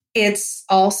It's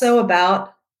also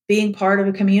about being part of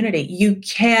a community. You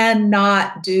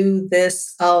cannot do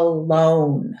this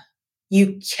alone.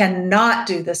 You cannot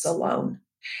do this alone.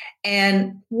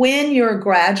 And when you're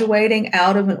graduating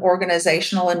out of an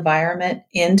organizational environment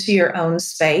into your own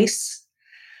space,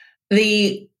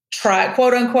 the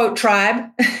quote unquote tribe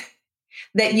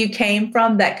that you came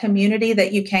from, that community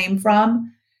that you came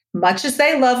from, much as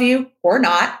they love you or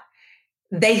not,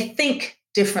 they think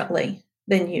differently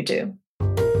than you do.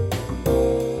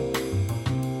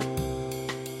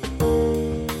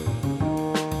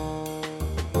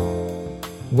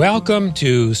 Welcome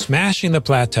to Smashing the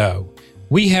Plateau.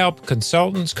 We help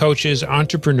consultants, coaches,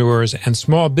 entrepreneurs, and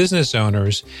small business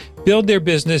owners build their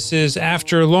businesses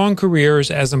after long careers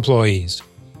as employees.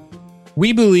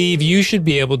 We believe you should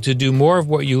be able to do more of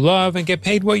what you love and get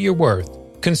paid what you're worth,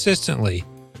 consistently.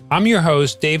 I'm your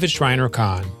host, David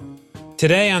Schreiner-Kahn.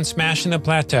 Today on Smashing the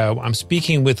Plateau, I'm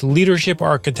speaking with leadership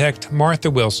architect Martha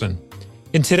Wilson.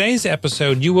 In today's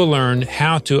episode, you will learn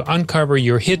how to uncover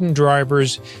your hidden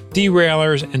drivers,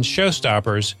 derailers, and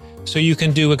showstoppers so you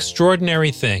can do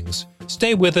extraordinary things.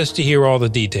 Stay with us to hear all the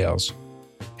details.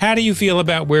 How do you feel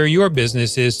about where your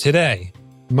business is today?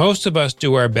 Most of us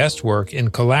do our best work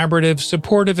in collaborative,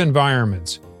 supportive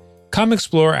environments. Come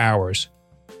explore ours.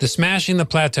 The Smashing the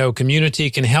Plateau community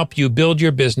can help you build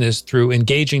your business through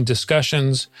engaging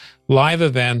discussions, live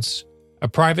events, a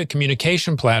private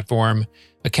communication platform,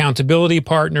 accountability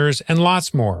partners, and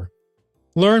lots more.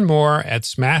 Learn more at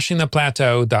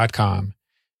smashingtheplateau.com.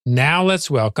 Now let's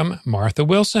welcome Martha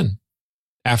Wilson.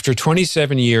 After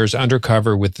 27 years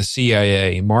undercover with the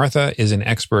CIA, Martha is an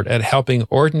expert at helping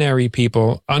ordinary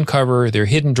people uncover their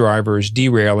hidden drivers,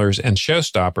 derailers, and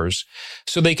showstoppers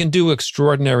so they can do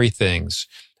extraordinary things.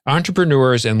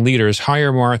 Entrepreneurs and leaders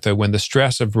hire Martha when the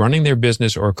stress of running their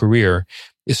business or career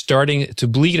is starting to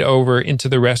bleed over into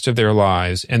the rest of their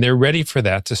lives, and they're ready for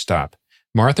that to stop.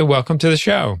 Martha, welcome to the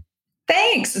show.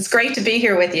 Thanks. It's great to be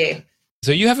here with you.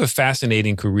 So you have a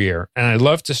fascinating career, and I'd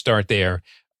love to start there.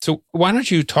 So why don't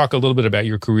you talk a little bit about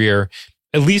your career,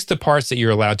 at least the parts that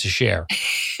you're allowed to share?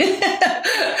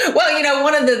 Well,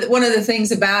 one of the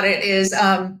things about it is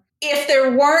if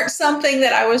there weren't something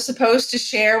that I was supposed to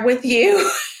share with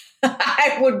you,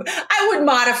 I would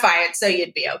modify it so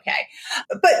you'd be okay.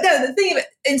 But no, the thing of it,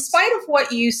 in spite of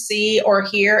what you see or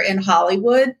hear in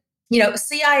Hollywood,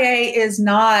 CIA is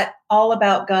not all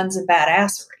about guns and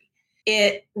badassery.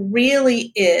 It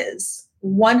really is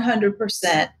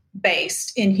 100%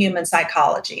 based in human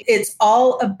psychology. It's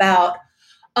all about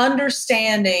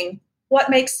understanding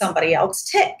what makes somebody else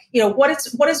tick. What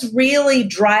is really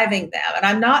driving them. And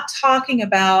I'm not talking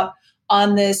about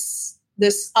on this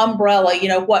umbrella,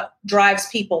 what drives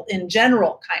people in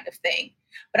general kind of thing.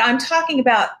 But I'm talking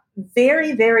about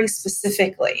very, very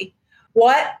specifically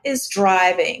what is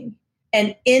driving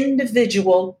an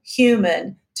individual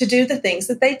human to do the things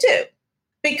that they do.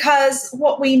 Because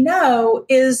what we know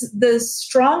is the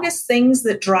strongest things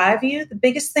that drive you, the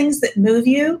biggest things that move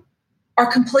you,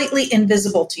 are completely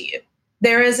invisible to you.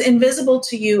 They're as invisible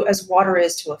to you as water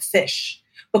is to a fish,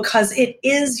 because it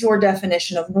is your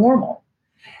definition of normal.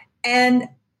 And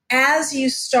as you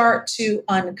start to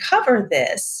uncover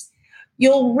this,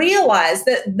 you'll realize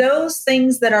that those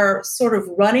things that are sort of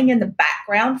running in the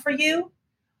background for you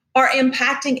are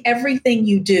impacting everything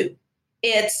you do.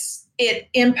 It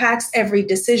impacts every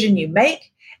decision you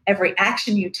make, every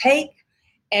action you take,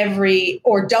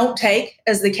 or don't take,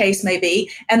 as the case may be,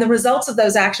 and the results of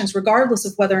those actions, regardless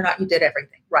of whether or not you did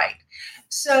everything right.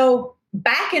 So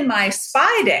back in my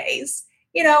spy days,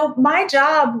 my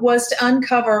job was to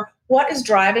uncover what is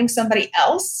driving somebody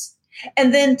else,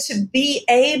 and then to be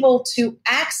able to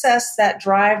access that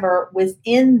driver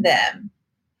within them,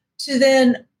 to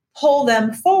then pull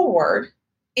them forward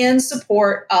in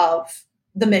support of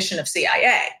the mission of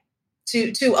CIA,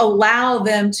 to allow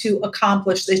them to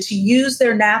accomplish this, to use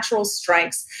their natural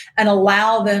strengths and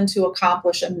allow them to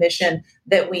accomplish a mission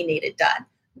that we needed done.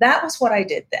 That was what I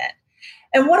did then.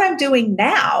 And what I'm doing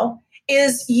now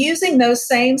is using those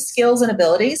same skills and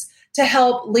abilities to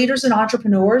help leaders and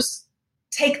entrepreneurs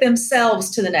take themselves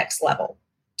to the next level,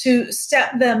 to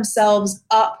step themselves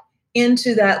up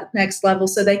into that next level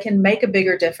so they can make a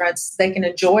bigger difference, they can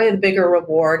enjoy the bigger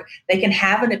reward, they can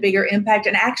have a bigger impact,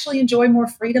 and actually enjoy more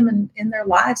freedom in their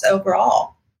lives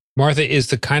overall. Martha, is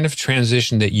the kind of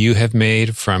transition that you have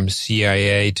made from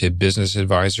CIA to business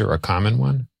advisor a common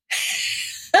one?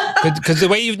 Because the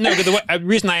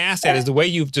reason I ask that is the way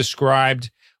you've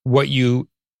described what you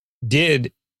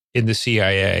did in the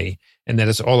CIA and that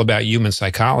it's all about human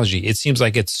psychology. It seems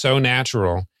like it's so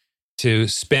natural to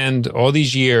spend all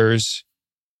these years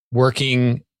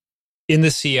working in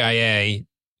the CIA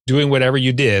doing whatever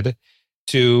you did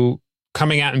to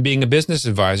coming out and being a business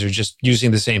advisor, just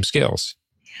using the same skills.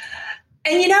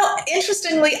 And,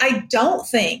 interestingly, I don't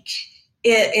think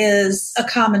it is a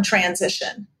common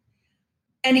transition.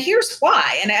 And here's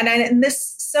why. And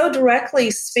this so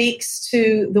directly speaks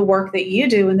to the work that you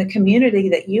do and the community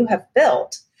that you have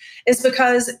built, is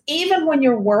because even when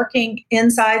you're working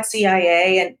inside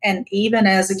CIA and even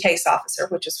as a case officer,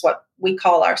 which is what we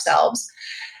call ourselves,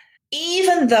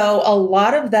 even though a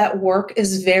lot of that work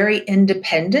is very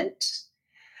independent,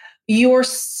 you're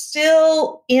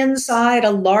still inside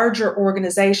a larger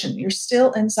organization. You're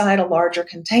still inside a larger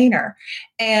container.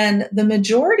 And the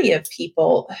majority of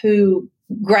people who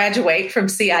graduate from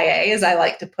CIA, as I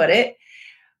like to put it,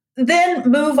 then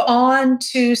move on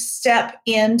to step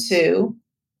into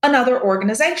another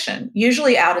organization,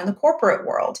 usually out in the corporate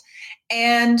world.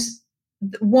 And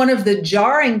one of the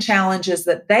jarring challenges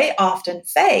that they often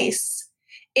face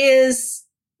is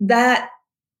that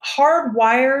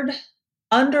hardwired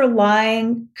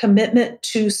underlying commitment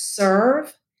to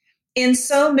serve in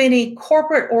so many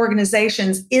corporate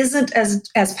organizations isn't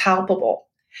as palpable.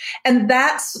 And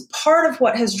that's part of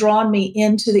what has drawn me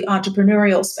into the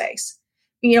entrepreneurial space.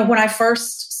 When I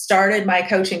first started my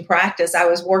coaching practice, I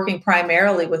was working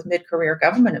primarily with mid-career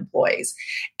government employees.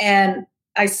 And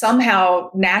I somehow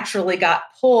naturally got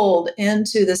pulled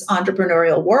into this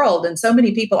entrepreneurial world. And so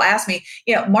many people ask me,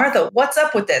 Martha, what's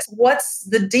up with this? What's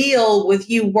the deal with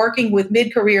you working with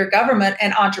mid-career government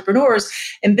and entrepreneurs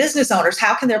and business owners?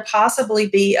 How can there possibly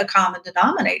be a common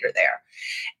denominator there?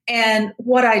 And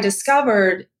what I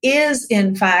discovered is,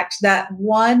 in fact, that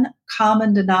one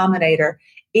common denominator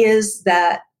is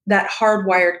that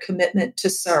hardwired commitment to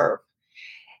serve.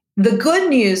 The good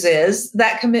news is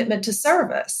that commitment to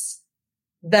service.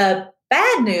 The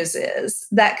bad news is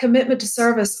that commitment to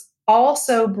service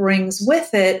also brings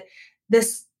with it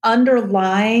this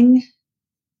underlying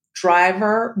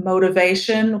driver,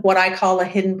 motivation, what I call a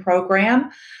hidden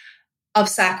program of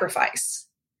sacrifice,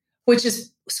 which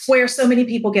is where so many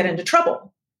people get into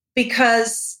trouble.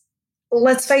 Because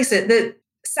let's face it, the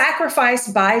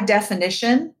sacrifice by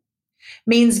definition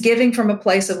means giving from a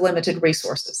place of limited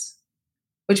resources,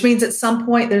 which means at some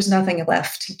point there's nothing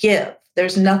left to give.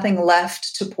 There's nothing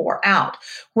left to pour out.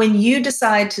 When you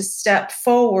decide to step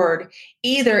forward,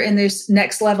 either in this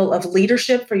next level of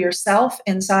leadership for yourself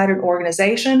inside an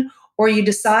organization, or you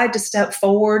decide to step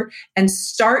forward and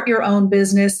start your own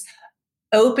business,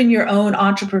 open your own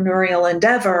entrepreneurial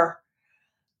endeavor,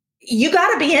 you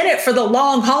got to be in it for the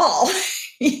long haul.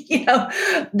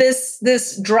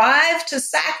 This drive to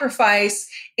sacrifice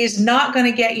is not going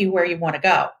to get you where you want to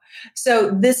go. So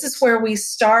this is where we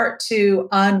start to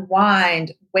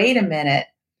unwind. Wait a minute.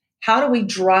 How do we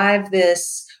drive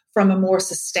this from a more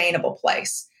sustainable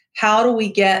place? How do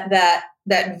we get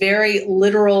that very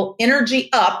literal energy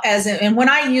up? And when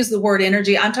I use the word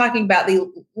energy, I'm talking about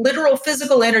the literal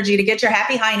physical energy to get your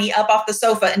happy hiney up off the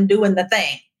sofa and doing the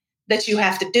thing that you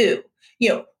have to do.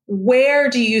 Where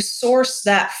do you source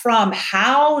that from?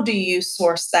 How do you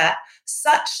source that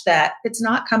such that it's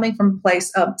not coming from a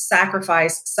place of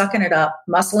sacrifice, sucking it up,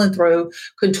 muscling through,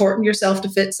 contorting yourself to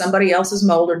fit somebody else's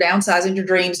mold, or downsizing your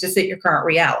dreams to fit your current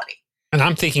reality? And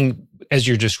I'm thinking, as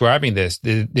you're describing this,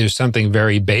 there's something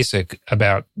very basic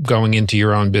about going into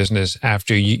your own business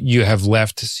after you have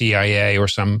left CIA or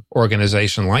some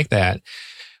organization like that,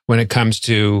 when it comes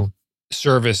to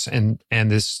service and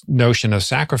this notion of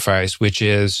sacrifice, which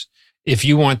is, if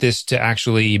you want this to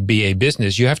actually be a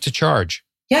business, you have to charge.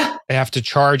 Yeah. You have to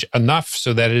charge enough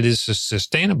so that it is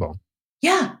sustainable.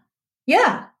 Yeah.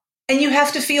 Yeah. And you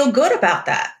have to feel good about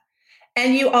that.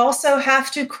 And you also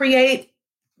have to create,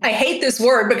 I hate this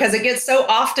word because it gets so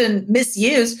often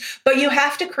misused, but you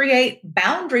have to create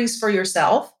boundaries for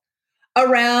yourself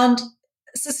around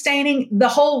sustaining the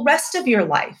whole rest of your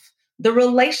life. The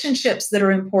relationships that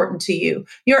are important to you,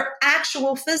 your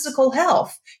actual physical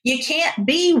health. You can't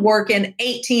be working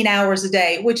 18 hours a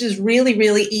day, which is really,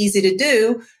 really easy to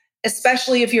do,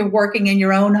 especially if you're working in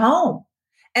your own home.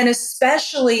 And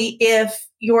especially if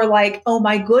you're like, oh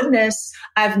my goodness,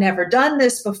 I've never done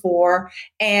this before.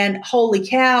 And holy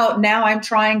cow, now I'm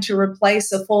trying to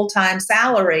replace a full-time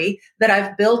salary that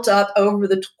I've built up over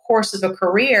the course of a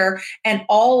career, and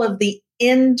all of the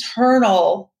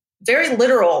internal, very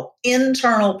literal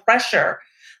internal pressure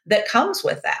that comes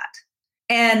with that.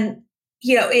 And,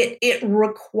 it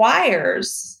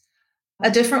requires a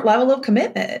different level of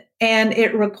commitment, and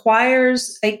it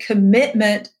requires a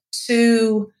commitment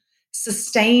to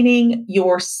sustaining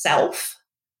yourself,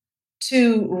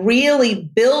 to really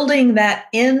building that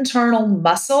internal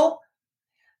muscle,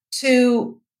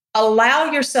 to allow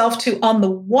yourself to, on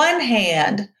the one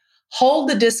hand, hold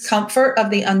the discomfort of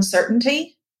the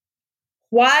uncertainty,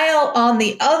 while on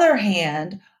the other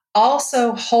hand,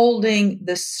 also holding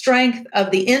the strength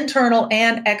of the internal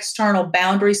and external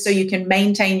boundaries so you can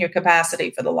maintain your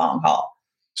capacity for the long haul.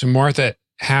 So, Martha,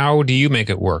 how do you make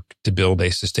it work to build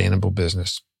a sustainable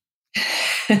business?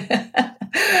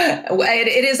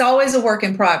 It is always a work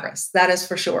in progress. That is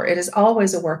for sure. It is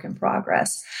always a work in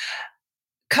progress.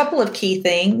 Couple of key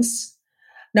things.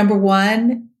 Number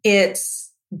one,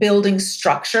 it's building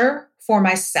structure for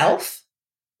myself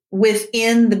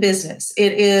within the business.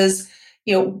 It is,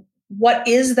 what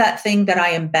is that thing that I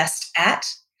am best at?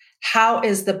 How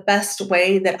is the best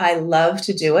way that I love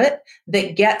to do it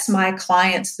that gets my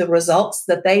clients the results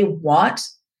that they want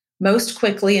most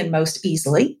quickly and most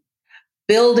easily?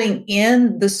 Building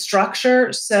in the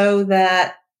structure so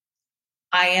that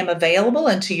I am available.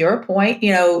 And to your point,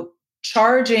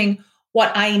 charging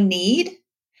what I need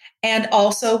and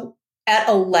also at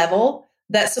a level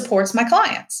that supports my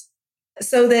clients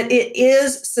so that it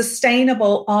is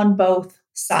sustainable on both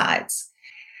sides.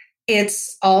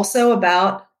 It's also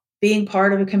about being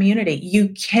part of a community. You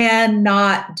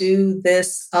cannot do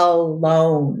this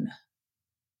alone.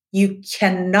 You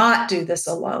cannot do this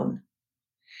alone.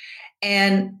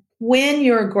 And when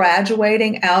you're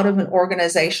graduating out of an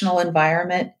organizational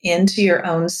environment into your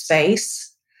own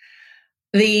space,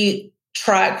 the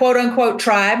quote unquote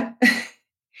tribe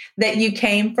that you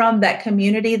came from, that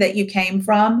community that you came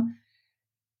from,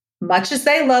 much as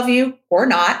they love you or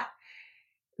not,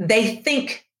 they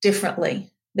think differently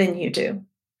than you do.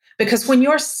 Because when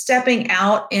you're stepping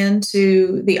out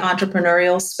into the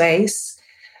entrepreneurial space,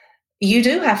 you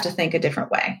do have to think a different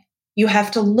way. You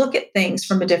have to look at things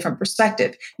from a different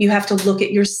perspective. You have to look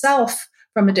at yourself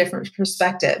from a different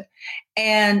perspective.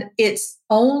 And it's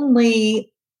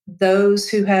only those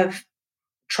who have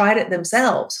tried it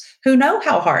themselves who know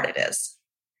how hard it is,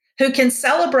 who can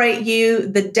celebrate you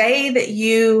the day that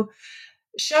you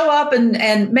show up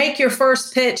and make your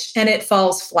first pitch and it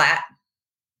falls flat.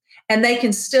 And they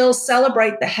can still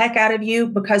celebrate the heck out of you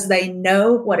because they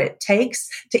know what it takes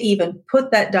to even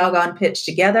put that doggone pitch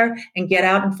together and get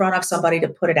out in front of somebody to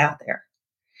put it out there.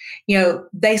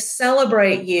 They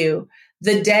celebrate you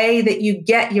the day that you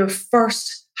get your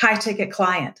first high ticket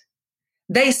client.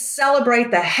 They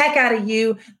celebrate the heck out of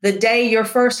you the day your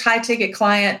first high ticket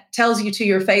client tells you to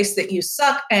your face that you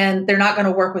suck and they're not going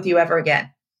to work with you ever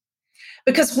again.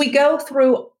 Because we go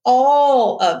through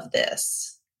all of this.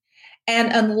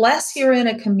 And unless you're in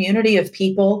a community of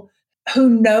people who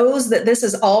knows that this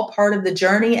is all part of the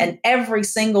journey and every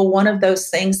single one of those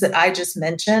things that I just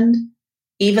mentioned,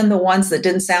 even the ones that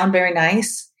didn't sound very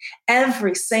nice,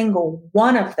 every single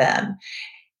one of them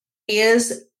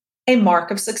is a mark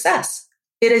of success.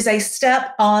 It is a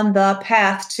step on the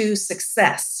path to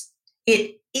success.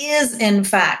 It is, in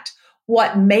fact,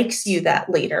 what makes you that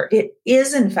leader. It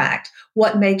is, in fact,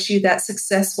 what makes you that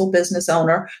successful business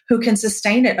owner who can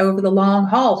sustain it over the long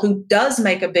haul, who does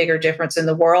make a bigger difference in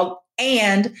the world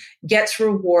and gets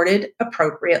rewarded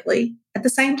appropriately at the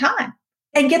same time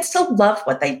and gets to love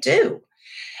what they do.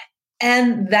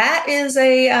 And that is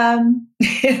a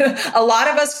lot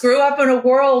of us grew up in a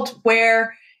world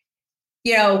where,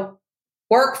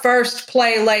 work first,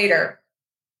 play later.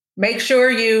 Make sure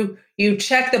you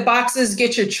check the boxes,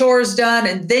 get your chores done,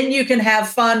 and then you can have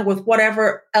fun with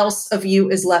whatever else of you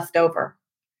is left over.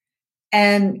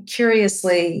 And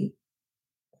curiously,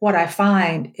 what I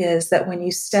find is that when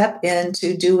you step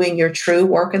into doing your true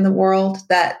work in the world,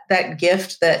 that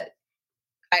gift that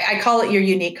I call it your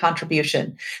unique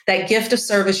contribution, that gift of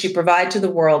service you provide to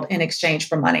the world in exchange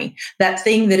for money, that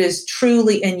thing that is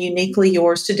truly and uniquely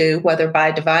yours to do, whether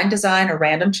by divine design or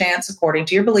random chance, according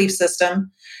to your belief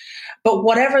system. But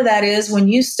whatever that is, when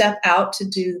you step out to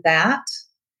do that,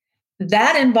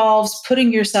 that involves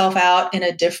putting yourself out in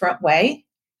a different way.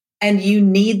 And you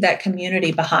need that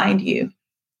community behind you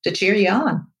to cheer you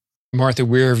on. Martha,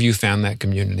 where have you found that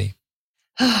community?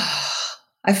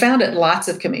 I found it lots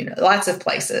of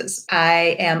places.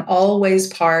 I am always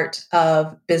part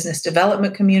of business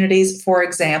development communities. For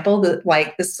example,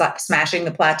 like the Smashing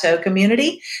the Plateau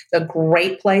community, a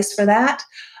great place for that.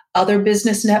 Other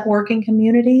business networking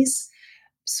communities.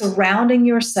 Surrounding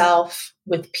yourself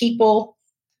with people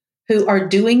who are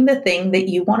doing the thing that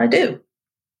you want to do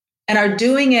and are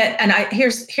doing it. And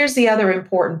here's the other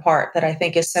important part that I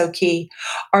think is so key,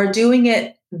 are doing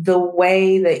it the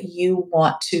way that you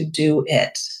want to do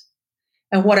it.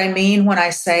 And what I mean when I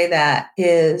say that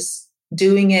is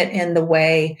doing it in the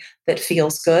way that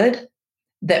feels good,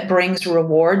 that brings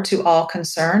reward to all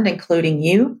concerned, including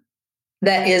you,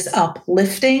 that is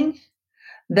uplifting,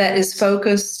 that is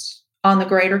focused on the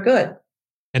greater good.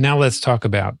 And now let's talk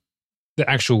about the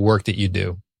actual work that you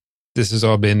do. This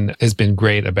has been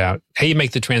great about how you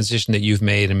make the transition that you've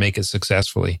made and make it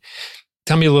successfully.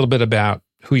 Tell me a little bit about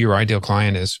who your ideal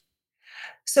client is.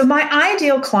 So my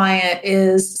ideal client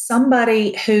is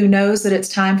somebody who knows that it's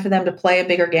time for them to play a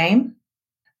bigger game.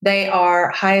 They are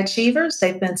high achievers.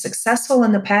 They've been successful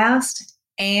in the past,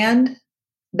 and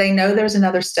they know there's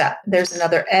another step, there's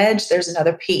another edge, there's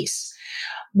another piece.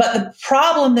 But the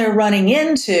problem they're running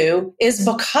into is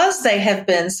because they have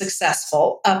been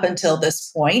successful up until this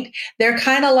point, they're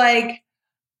kind of like,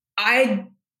 I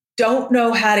don't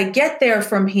know how to get there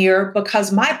from here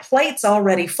because my plate's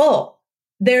already full.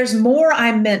 There's more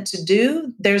I'm meant to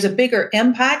do. There's a bigger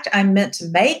impact I'm meant to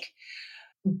make.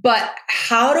 But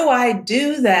how do I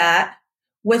do that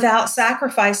without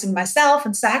sacrificing myself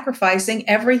and sacrificing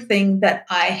everything that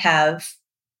I have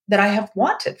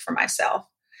wanted for myself?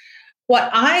 What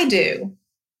I do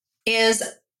is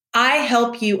I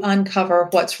help you uncover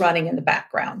what's running in the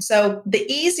background. So the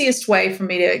easiest way for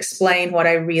me to explain what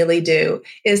I really do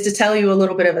is to tell you a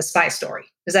little bit of a spy story.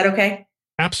 Is that okay?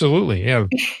 Absolutely. Yeah.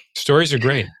 Stories are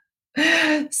great.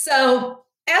 So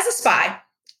as a spy,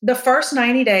 the first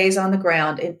 90 days on the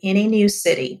ground in any new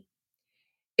city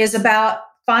is about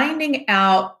finding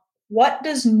out, what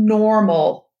does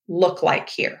normal look like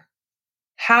here?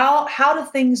 How do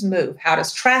things move? How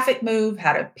does traffic move?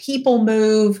 How do people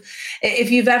move? If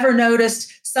you've ever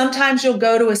noticed, sometimes you'll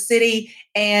go to a city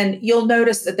and you'll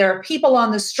notice that there are people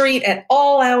on the street at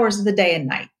all hours of the day and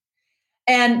night.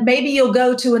 And maybe you'll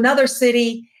go to another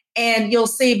city and you'll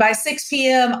see by 6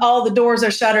 p.m., all the doors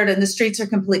are shuttered and the streets are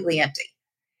completely empty.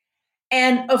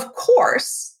 And of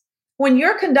course, when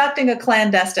you're conducting a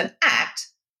clandestine act,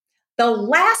 the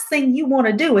last thing you want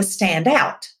to do is stand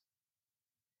out.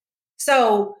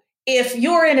 So if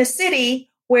you're in a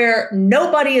city where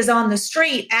nobody is on the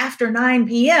street after 9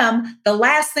 p.m., the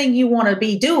last thing you want to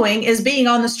be doing is being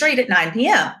on the street at 9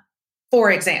 p.m.,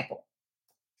 for example.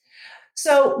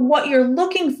 So what you're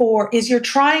looking for is you're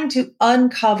trying to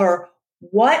uncover,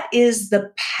 what is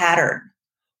the pattern?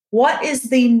 What is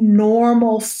the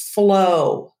normal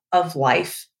flow of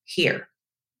life here?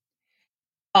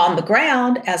 On the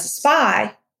ground, as a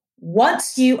spy,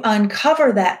 once you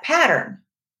uncover that pattern,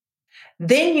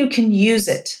 then you can use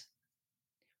it.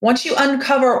 Once you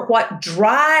uncover what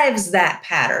drives that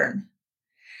pattern,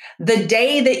 the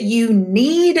day that you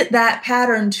need that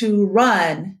pattern to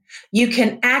run, you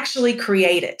can actually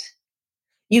create it.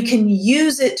 You can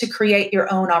use it to create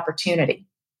your own opportunity.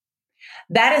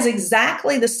 That is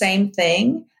exactly the same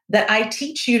thing that I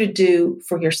teach you to do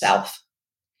for yourself.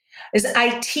 Is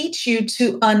I teach you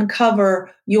to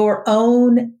uncover your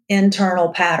own internal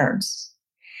patterns,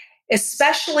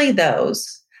 especially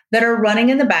those that are running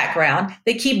in the background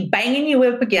that keep banging you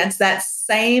up against that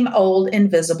same old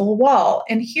invisible wall.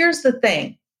 And here's the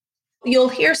thing. You'll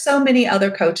hear so many other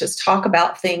coaches talk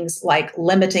about things like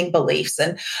limiting beliefs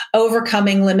and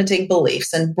overcoming limiting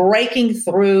beliefs and breaking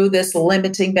through this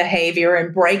limiting behavior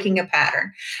and breaking a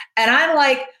pattern. And I'm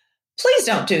like, please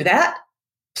don't do that.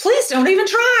 Please don't even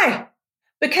try.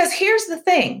 Because here's the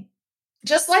thing.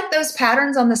 Just like those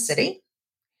patterns on the city,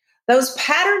 those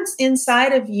patterns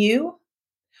inside of you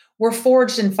were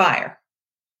forged in fire.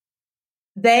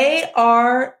 They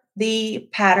are the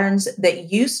patterns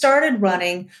that you started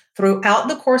running throughout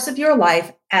the course of your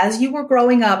life as you were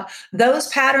growing up. Those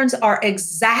patterns are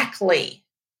exactly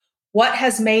what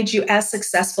has made you as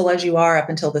successful as you are up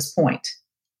until this point.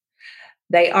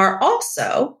 They are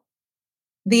also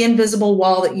the invisible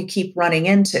wall that you keep running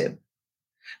into.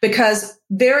 Because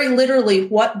very literally,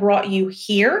 what brought you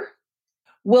here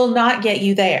will not get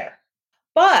you there.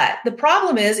 But the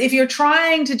problem is, if you're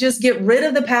trying to just get rid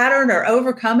of the pattern or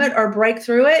overcome it or break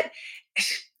through it,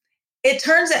 it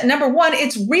turns out, number one,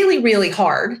 it's really, really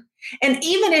hard. And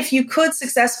even if you could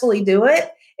successfully do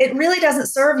it, it really doesn't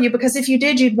serve you, because if you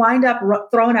did, you'd wind up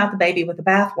throwing out the baby with the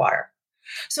bathwater.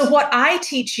 So what I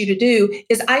teach you to do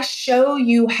is I show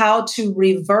you how to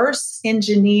reverse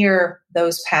engineer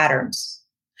those patterns,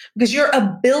 because your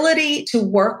ability to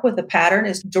work with a pattern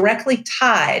is directly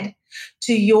tied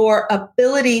to your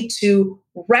ability to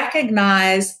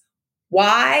recognize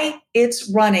why it's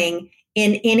running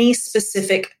in any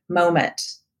specific moment.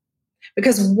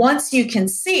 Because once you can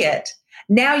see it,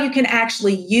 now you can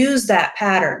actually use that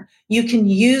pattern. You can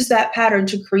use that pattern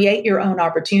to create your own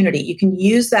opportunity. You can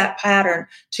use that pattern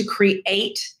to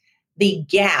create the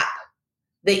gap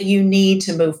that you need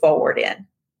to move forward in.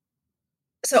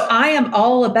 So I am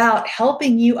all about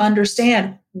helping you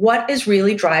understand what is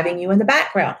really driving you in the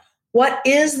background. What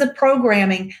is the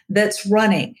programming that's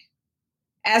running?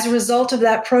 As a result of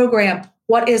that program,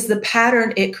 what is the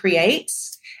pattern it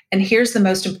creates? And here's the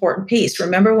most important piece.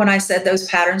 Remember when I said those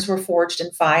patterns were forged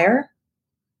in fire?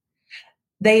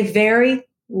 They very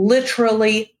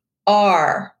literally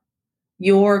are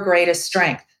your greatest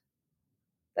strength.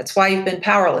 That's why you've been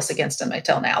powerless against them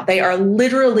until now. They are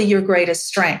literally your greatest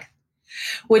strength,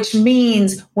 which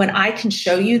means when I can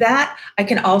show you that, I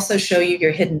can also show you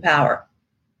your hidden power.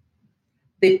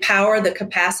 The power, the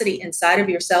capacity inside of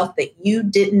yourself that you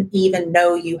didn't even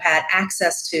know you had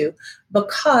access to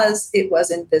because it was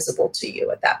invisible to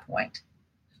you at that point.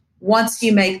 Once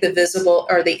you make the visible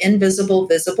or the invisible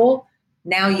visible,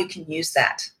 now you can use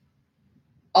that.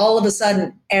 All of a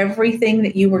sudden, everything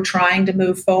that you were trying to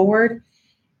move forward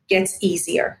gets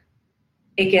easier.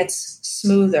 It gets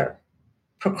smoother.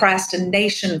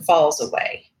 Procrastination falls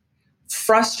away.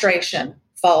 Frustration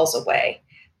falls away.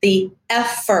 The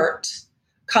effort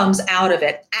comes out of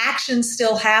it. Action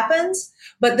still happens,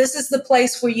 but this is the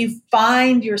place where you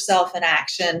find yourself in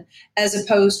action as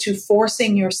opposed to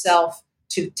forcing yourself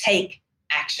to take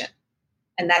action.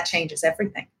 And that changes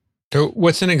everything. So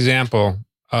what's an example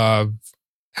of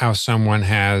how someone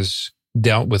has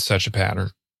dealt with such a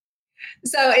pattern?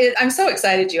 So I'm so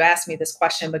excited you asked me this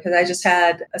question because I just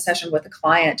had a session with a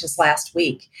client just last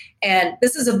week. And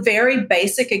this is a very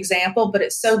basic example, but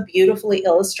it so beautifully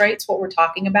illustrates what we're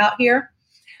talking about here.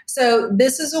 So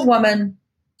this is a woman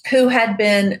who had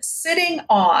been sitting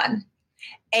on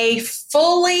a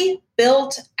fully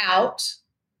built out,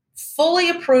 fully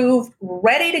approved,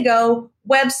 ready to go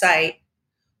website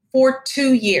for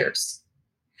 2 years.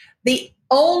 The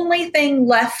only thing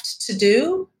left to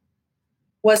do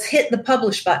was hit the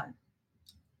publish button.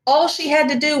 All she had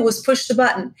to do was push the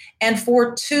button. And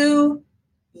for 2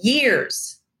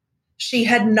 years, she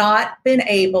had not been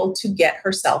able to get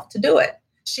herself to do it.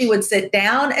 She would sit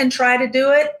down and try to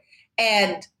do it,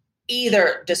 and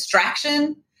either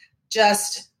distraction,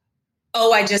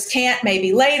 I just can't,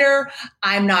 maybe later,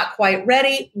 I'm not quite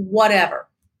ready, whatever.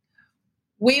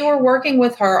 We were working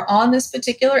with her on this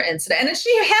particular incident, and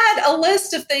she had a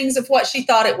list of things of what she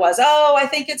thought it was. Oh, I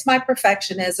think it's my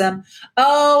perfectionism.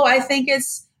 Oh, I think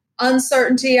it's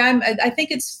uncertainty. I think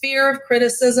it's fear of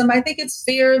criticism. I think it's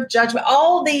fear of judgment.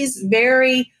 All these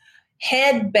very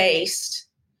head-based,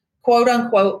 quote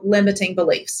unquote, limiting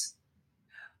beliefs.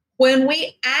 When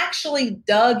we actually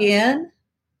dug in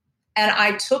and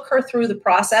I took her through the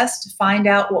process to find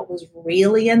out what was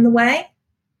really in the way,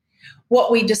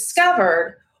 what we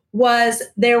discovered was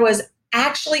there was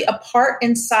actually a part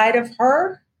inside of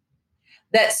her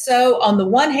that so on the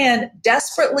one hand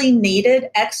desperately needed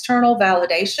external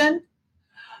validation,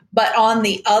 but on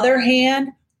the other hand,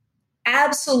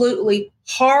 absolutely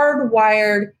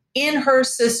hardwired in her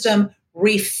system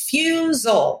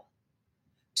refusal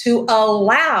to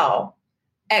allow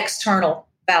external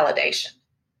validation.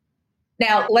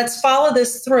 Now, let's follow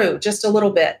this through just a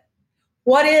little bit.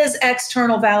 What is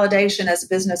external validation as a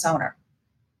business owner?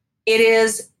 It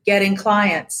is getting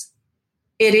clients.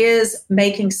 It is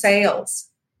making sales.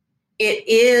 It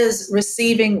is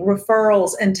receiving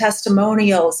referrals and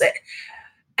testimonials.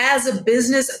 As a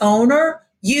business owner,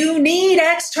 you need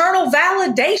external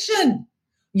validation.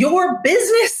 Your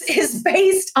business is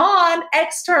based on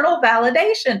external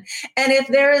validation. And if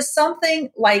there is something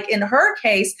like in her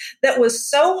case that was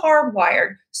so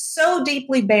hardwired, so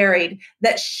deeply buried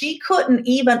that she couldn't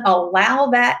even allow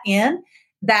that in,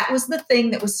 that was the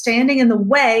thing that was standing in the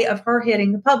way of her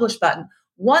hitting the publish button.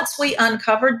 Once we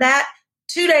uncovered that,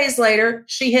 2 days later,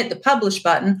 she hit the publish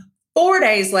button. 4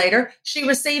 days later, she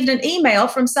received an email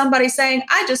from somebody saying,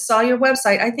 I just saw your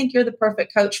website. I think you're the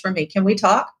perfect coach for me. Can we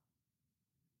talk?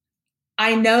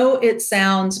 I know it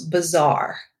sounds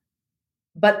bizarre,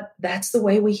 but that's the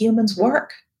way we humans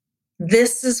work.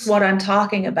 This is what I'm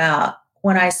talking about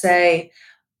when I say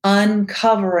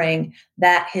uncovering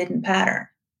that hidden pattern,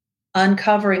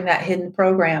 uncovering that hidden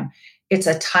program. It's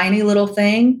a tiny little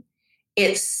thing.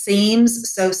 It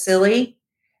seems so silly,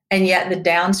 and yet the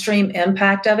downstream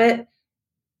impact of it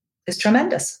is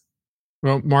tremendous.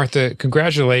 Well, Martha,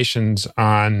 congratulations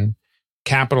on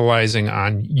capitalizing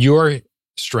on your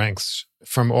strengths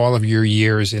from all of your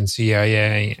years in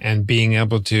CIA and being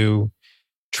able to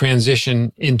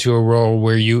transition into a role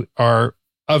where you are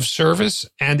of service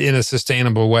and in a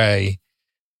sustainable way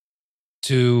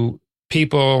to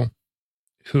people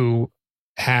who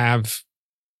have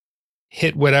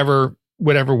hit whatever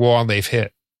wall they've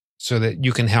hit so that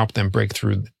you can help them break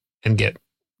through and get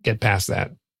past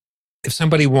that. If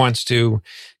somebody wants to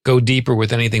go deeper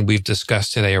with anything we've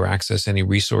discussed today or access any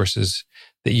resources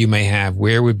that you may have,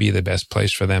 where would be the best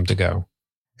place for them to go?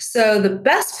 So the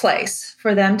best place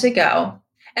for them to go,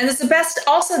 And it's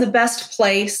also the best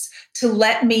place to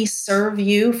let me serve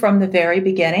you from the very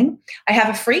beginning. I have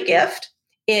a free gift.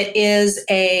 It is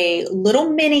a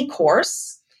little mini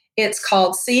course. It's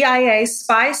called CIA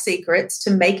Spy Secrets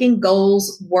to Making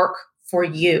Goals Work for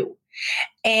You.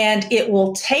 And it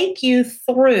will take you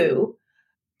through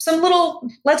some little,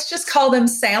 let's just call them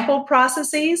sample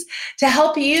processes to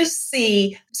help you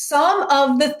see some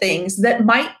of the things that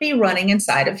might be running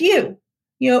inside of you.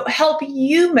 Help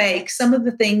you make some of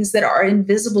the things that are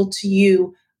invisible to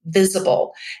you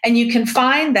visible. And you can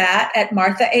find that at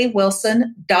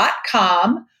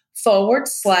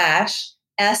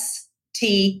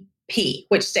marthaawilson.com/STP,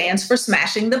 which stands for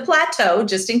Smashing the Plateau,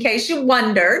 just in case you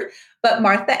wondered, but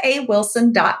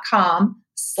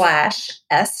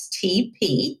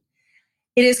marthaawilson.com/STP.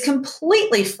 It is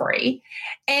completely free,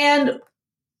 and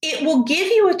it will give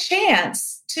you a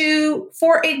chance to,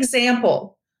 for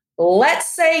example, let's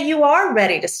say you are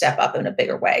ready to step up in a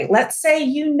bigger way. Let's say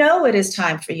it is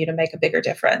time for you to make a bigger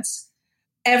difference.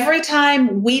 Every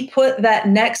time we put that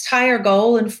next higher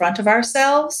goal in front of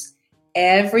ourselves,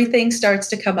 everything starts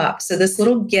to come up. So this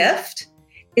little gift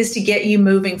is to get you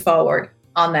moving forward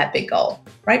on that big goal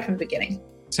right from the beginning.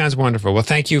 Sounds wonderful. Well,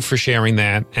 thank you for sharing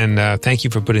that. And thank you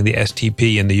for putting the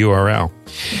STP in the URL.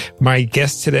 My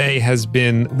guest today has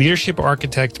been leadership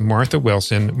architect Martha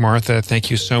Wilson. Martha, thank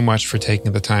you so much for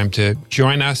taking the time to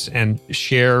join us and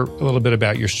share a little bit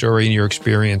about your story and your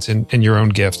experience and your own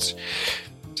gifts.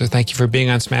 So thank you for being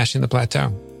on Smashing the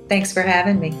Plateau. Thanks for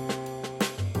having me.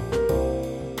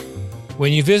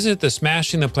 When you visit the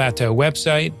Smashing the Plateau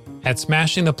website at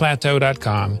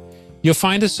smashingtheplateau.com, you'll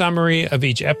find a summary of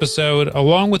each episode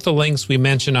along with the links we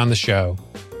mention on the show.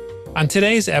 On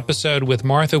today's episode with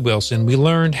Martha Wilson, we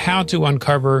learned how to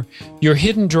uncover your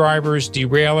hidden drivers,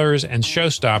 derailers, and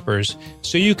showstoppers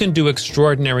so you can do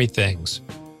extraordinary things.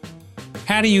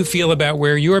 How do you feel about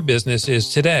where your business is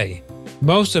today?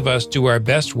 Most of us do our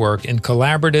best work in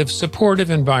collaborative, supportive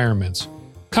environments.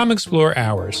 Come explore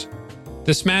ours.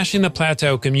 The Smashing the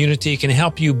Plateau community can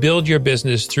help you build your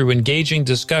business through engaging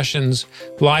discussions,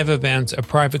 live events, a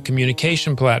private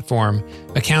communication platform,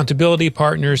 accountability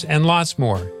partners, and lots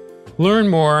more. Learn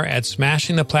more at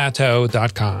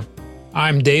smashingtheplateau.com.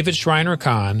 I'm David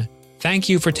Schreiner-Kahn. Thank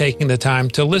you for taking the time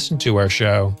to listen to our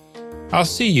show. I'll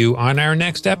see you on our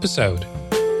next episode.